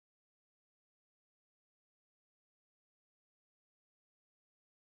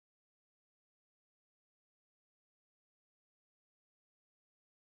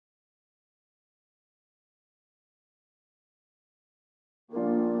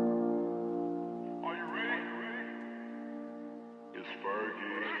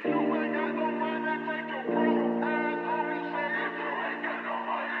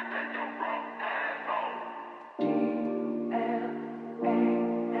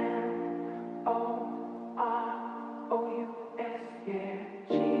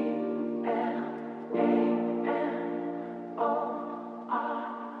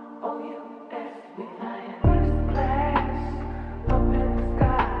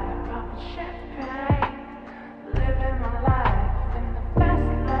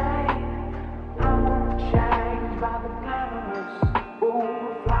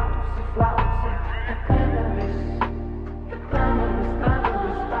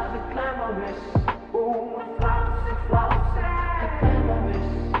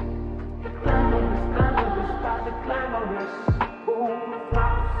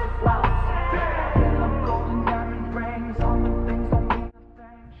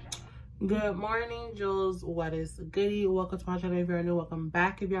Good morning, Jules. What is goodie? Welcome to my channel. If you're new, welcome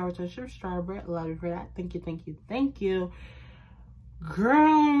back. If you are a return subscriber, love you for that. Thank you, thank you, thank you.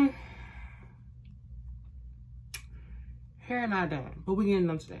 Girl, hair not done, but we're getting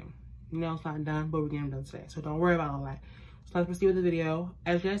done today. Nails not done, but we're getting done today. So don't worry about all that. So let's proceed with the video.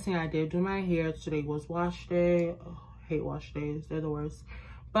 As you guys seen, I did do my hair. Today was wash day. Oh, I hate wash days. They're the worst.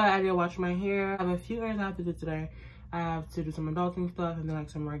 But I did wash my hair. I have a few errands I have to do today. I have to do some adulting stuff and then like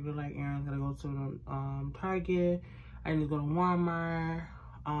some regular like errands. Gotta go to Target. I need to go to Walmart,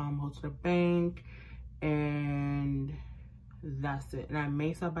 go to the bank, and that's it. And I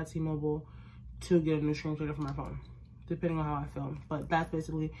may stop by T-Mobile to get a new screen recorder for my phone, depending on how I feel. But that's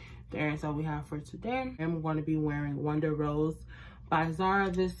basically the errands that we have for today. I'm going to be wearing Wonder Rose by Zara.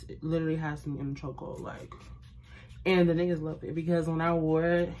 This literally has me in the chokehold, like, and the niggas love it because when I wore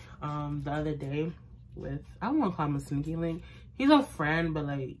it the other day with, I don't want to call him a sneaky link. He's a friend, but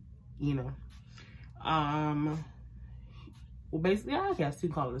like, you know, well, basically, I guess you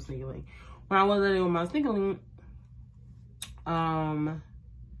call it a sneaky link. When I was with my sneaky link,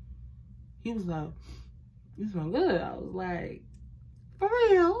 he was like, "You smell good." I was like, "For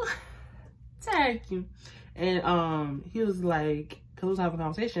real?" Thank you. And he was like, cause we was having a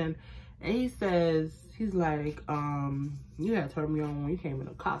conversation, and he says, he's like, "You had turned me on when you came in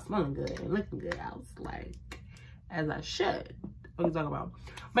the car smelling good and looking good." I was like, as I should. What are you talking about?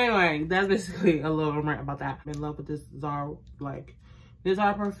 But anyway, that's basically a little rant about that. I'm in love with this Zara, like, this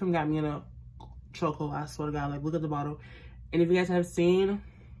Zara perfume got me in a chokehold. I swear to God, like, look at the bottle. And if you guys have seen,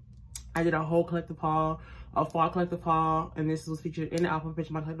 I did a whole collective haul, a fall collective haul, and this was featured in the album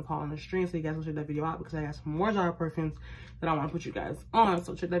picture, my collective haul on the stream, so you guys will check that video out because I got some more Zara perfumes that I want to put you guys on,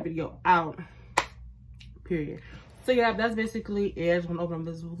 so check that video out, period. So yeah, that's basically it. I just want to open up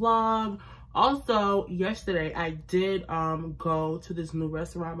this vlog. Also, yesterday I did go to this new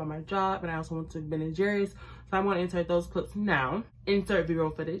restaurant by my job, and I also went to Ben & Jerry's, so I'm going to insert those clips now. Insert video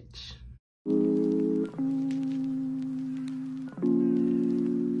footage.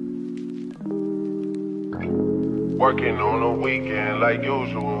 Working on a weekend like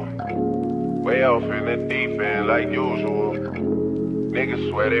usual. Way off in the deep end like usual. Niggas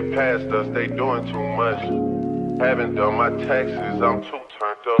swear they passed us, they doing too much. Haven't done my taxes, I'm too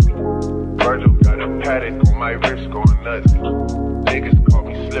turned up. Virgil got a paddock on my wrist going nuts. Niggas caught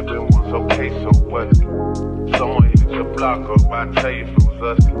me slipping once, okay, so what? Someone hit the block up, I tell you if it was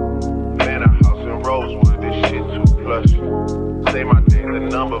us. Man, a house in Rosewood, this shit too plush. Say my day's a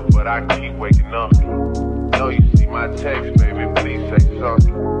number, but I keep waking up. Know you see my text, baby, please say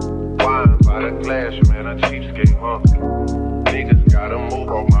something. Wine by the glass, man, a cheapskate, huh? Niggas gotta move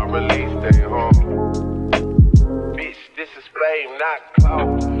on my release day, huh? Bitch, this is fame, not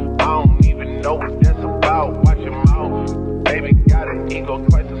clout. I don't even know what that's about, watch your mouth. Baby got an ego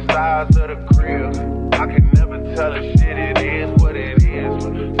twice the size of the crib. I can never tell a shit, it is what it is.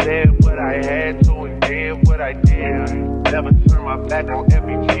 Said what I had to and did what I did. Never turn my back on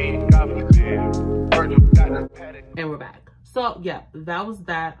FBG, God forbid. Virgil got a paddock. And we're back. So yeah, that was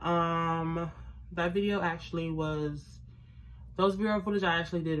that. That video actually was, those video footage I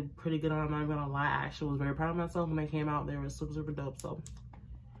actually did pretty good on. I'm not gonna lie, I actually was very proud of myself when they came out. They were super, super dope. So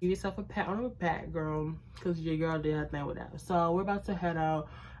give yourself a pat on the back, girl, because your girl did her thing with that. So we're about to head out.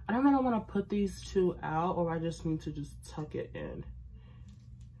 I don't know if I want to put these two out or I just need to just tuck it in.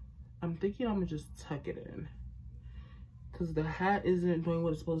 I'm thinking I'm gonna just tuck it in because the hat isn't doing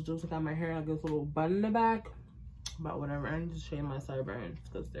what it's supposed to do. So I got my hair like this little bun in the back, but whatever. I need to shave my sideburns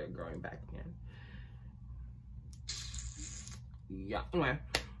because they're growing back again. Yeah, anyway,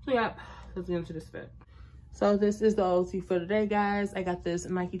 so yeah, let's get into this fit. So this is the OT for today, guys. I got this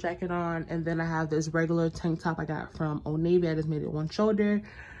Nike jacket on, and then I have this regular tank top I got from Old Navy. I just made it one shoulder.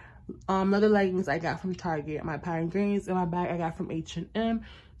 Other leggings I got from Target. My pine greens and my bag I got from H&M.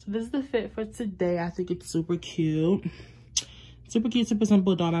 So this is the fit for today. I think it's super cute. Super cute, super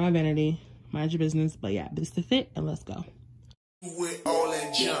simple. Don't mind my vanity. Mind your business. But yeah, this is the fit, and let's go. With all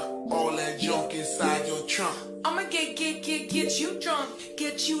that junk inside your trunk. I'ma get you drunk,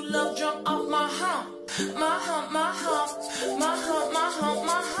 get you love drunk off my hump. My hump, my hump, my hump, my hump,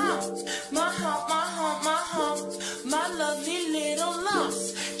 my hump, my hump, my hump, my hump, my lovely little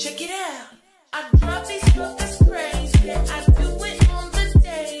lumps. Check it out. I drop these fuckers crazy. I do it on the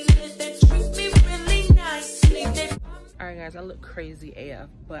daily. They treat me really nicely. Alright guys, I look crazy AF,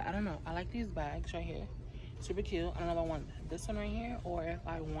 but I don't know. I like these bags right here. Super cute. I don't know if I want this one right here or if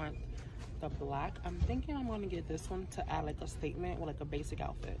I want the black. I'm thinking I'm going to get this one to add like a statement with like a basic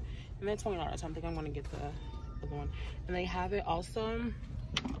outfit. And then $20. So I'm thinking I'm going to get the other one. And they have it also,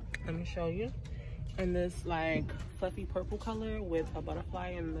 let me show you, in this like fluffy purple color with a butterfly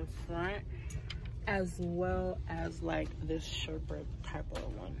in the front, as well as like this sherbet type of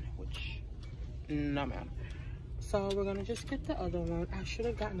one, which no ma'am. So we're gonna just get the other one. I should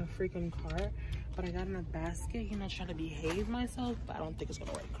have gotten a freaking cart, but I got in a basket, you know, trying to behave myself, but I don't think it's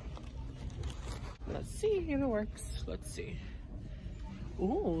gonna work. Let's see if it works. Let's see.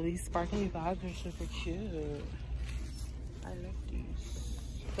 Ooh, these sparkly bags are super cute. I like these.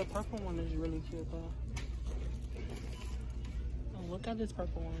 The purple one is really cute though. Oh, look at this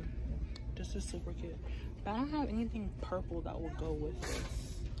purple one. This is super cute. But I don't have anything purple that will go with this.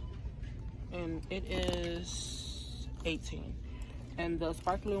 And it is 18. And the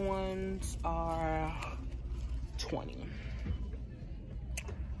sparkly ones are 20.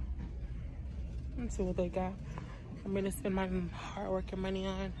 Let's see what they got for me to spend my hard work and money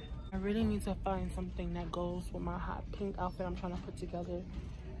on. I really need to find something that goes with my hot pink outfit I'm trying to put together,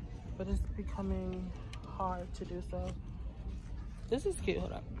 but it's becoming hard to do so. This is cute.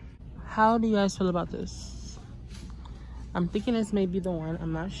 Hold up. How do you guys feel about this? I'm thinking this may be the one.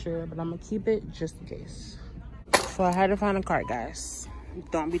 I'm not sure, but I'm gonna keep it just in case. So I had to find a cart, guys.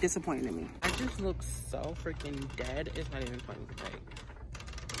 Don't be disappointed in me. I just look so freaking dead. It's not even funny. Like,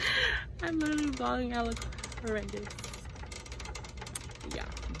 I'm literally vlogging. I look horrendous. Yeah,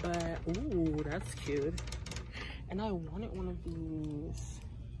 but ooh, that's cute. And I wanted one of these.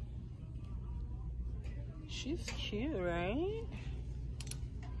 She's cute, right?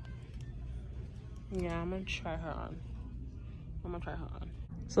 Yeah, I'm gonna try her on.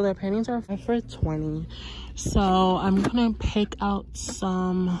 So their panties are 5 for $20. So I'm gonna pick out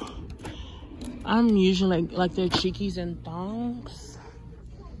some. I'm usually like their cheekies and thongs.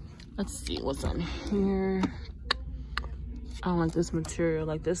 Let's see what's on here. I don't like this material,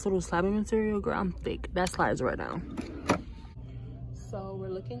 like this little slabbing material, girl. I'm thick. That slides right now. So we're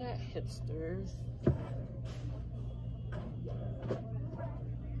looking at hipsters.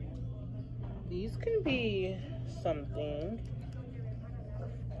 These can be something.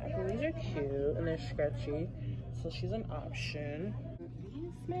 These are cute and they're stretchy, so she's an option.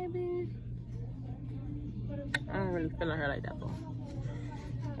 These maybe. I don't really feel like her like that though.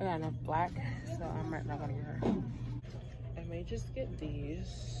 I got enough black, so I'm not gonna get her. I may just get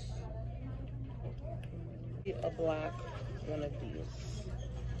these. Get a black one of these.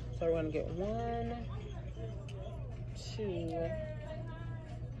 So we're gonna get 1, 2,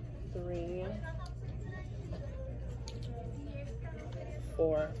 3,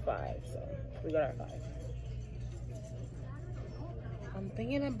 4, 5. So we got our 5. I'm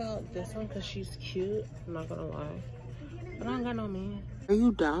thinking about this one because she's cute. I'm not gonna lie. But I don't got no man. Are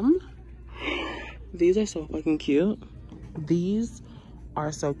you dumb? These are so fucking cute. These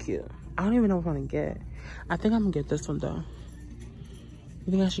are so cute. I don't even know what I'm gonna get. I think I'm gonna get this one though.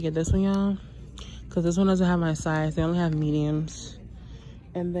 You think I should get this one, y'all? Because this one doesn't have my size. They only have mediums.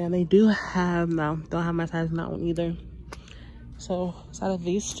 And then they do have, no, don't have my size in that one either. So, out of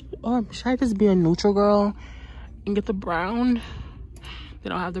these two, or should I just be a neutral girl and get the brown? They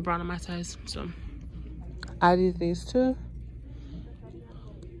don't have the brown in my size, so I did these two.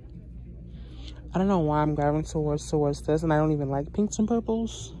 I don't know why I'm grabbing towards this, and I don't even like pinks and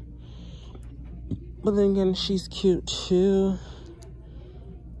purples. But then again, she's cute too.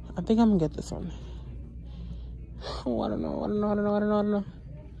 I think I'm gonna get this one. Oh, I don't know.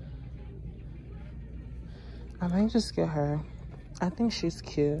 I might just get her. I think she's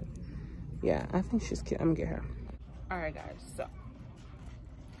cute. Yeah, I think she's cute. I'm gonna get her. All right, guys. So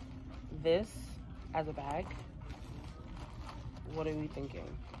this as a bag. What are we thinking?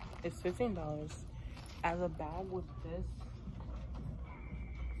 It's $15 as a bag with this.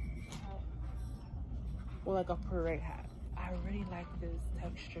 Or like a parade hat. I really like this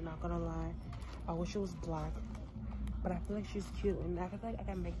texture, not gonna lie. I wish it was black, but I feel like she's cute, and I feel like I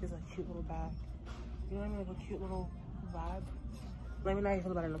can make this a cute little bag. You know what I mean? Like a cute little vibe. Let me know how you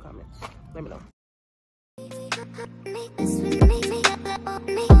feel about it in the comments. Let me know.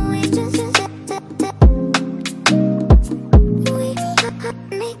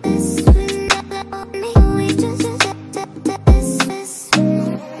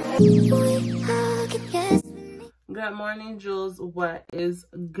 Good morning, Jules. What is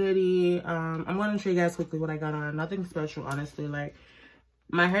goodie? I'm going to show you guys quickly what I got on. Nothing special, honestly. Like,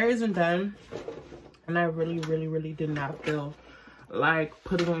 my hair isn't done, and I really did not feel like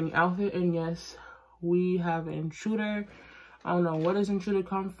putting on any outfit. And yes, we have an intruder. I don't know where this intruder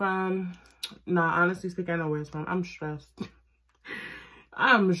come from. Nah, honestly speaking, I know where it's from. I'm stressed.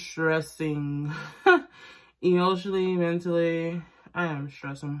 I'm stressing. Emotionally, mentally, I am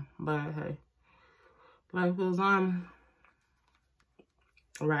stressing. But hey, life goes on.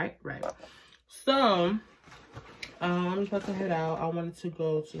 Right. So, I'm just about to head out. I wanted to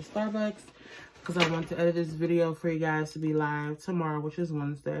go to Starbucks because I want to edit this video for you guys to be live tomorrow, which is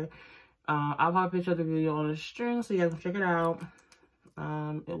Wednesday. I'll have a picture of the video on the string so you guys can check it out.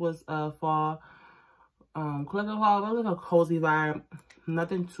 It was a fall collective haul, but it was a cozy vibe.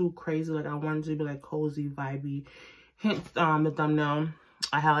 Nothing too crazy. Like, I wanted to be like cozy, vibey. Hence, the thumbnail.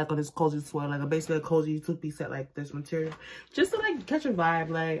 I had like on this cozy sweater, like basically a cozy two-piece set, like this material, just to like catch a vibe.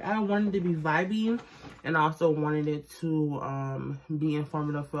 Like, I wanted to be vibey, and I also wanted it to be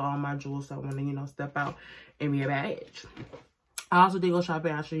informative for all my jewels. So I want to, you know, step out and be a bad bitch. I also did go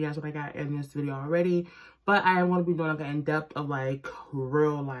shopping. I'll show you guys what I got in this video already, but I want to be doing like an in-depth of like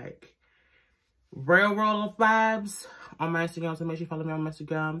real of vibes on my Instagram. So make sure you follow me on my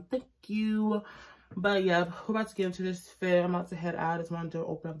Instagram. Thank you. But yeah, we're about to get into this fit. I'm about to head out. I just wanted to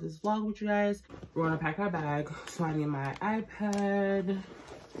open up this vlog with you guys. We're gonna pack our bag. So I need my iPad.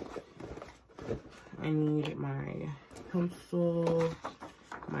 I need my pencil,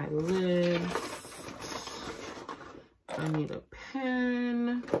 my list. I need a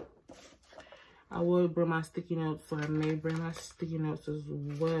pen. I would bring my sticky notes, so I may bring my sticky notes as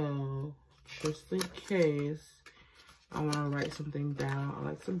well, just in case I want to write something down. I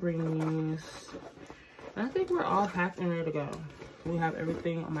like to bring these. I think we're all packed and ready to go. We have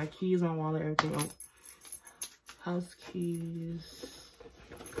everything, my keys, my wallet, everything else. House keys.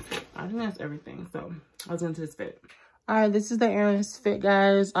 I think that's everything. So I was into this fit. All right, this is the Aaron's fit,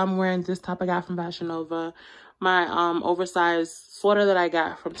 guys. I'm wearing this top I got from Fashion Nova. My oversized sweater that I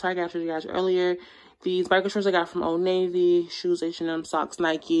got from Target, I showed you guys earlier. These biker shorts I got from Old Navy. Shoes H&M, socks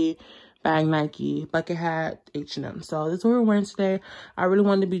Nike, bag Nike, bucket hat H&M. So this is what we're wearing today. I really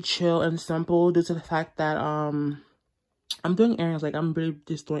wanted to be chill and simple due to the fact that I'm doing errands. Like, I'm really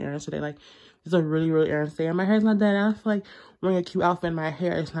just doing errands today. Like, this is a really errands day. And my hair's not done. And I feel like wearing a cute outfit and my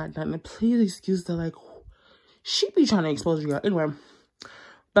hair is not done. And please excuse the, like, she be trying to expose you. Anyway.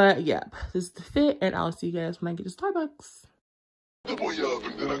 But yeah, this is the fit, and I'll see you guys when I get to Starbucks. The boy up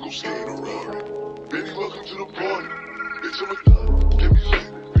and then I go skating around. Baby, welcome to the party. Bitch, I'm a thug. Get me lit.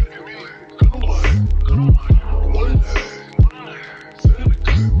 Get me lit. Cut on mine. One and a half. Set in the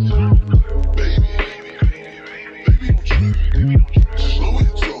clip. Baby, don't trip. Slow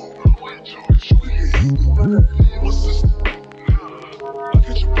your tone. Cause you can get hit. My sister. Look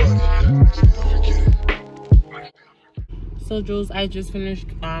at your body. Next thing I forget it. So Jules, I just finished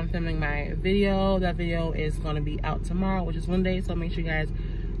filming my video. That video is going to be out tomorrow, which is Wednesday. So make sure you guys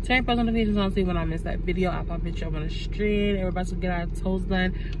turn your post notifications on, see when I miss that video. I'll pop a picture up on the stream. Everybody's gonna get our toes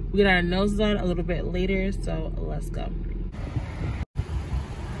done. We get our nose done a little bit later. So let's go.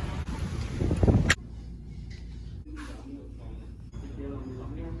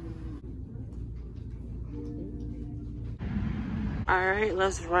 All right,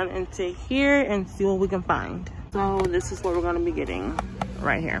 let's run into here and see what we can find. So this is what we're gonna be getting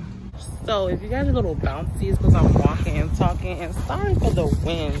right here. So if you guys are a little bouncy, it's because I'm walking and talking, and sorry for the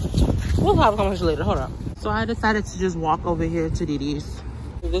wind. We'll have a conversation later, hold up. So I decided to just walk over here to Didi's.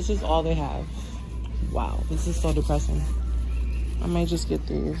 This is all they have. Wow, this is so depressing. I might just get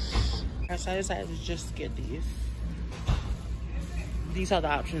these. So I decided to just get these. These are the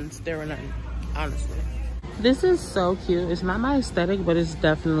options. There were none, honestly. This is so cute. It's not my aesthetic, but it's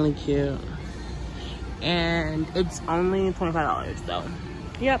definitely cute. And it's only $25 though.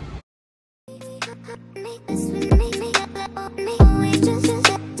 Yep.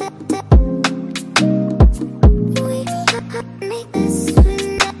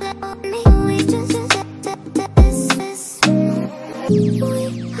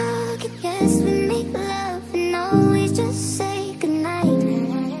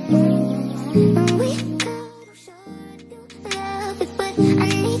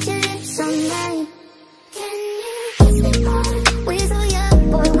 I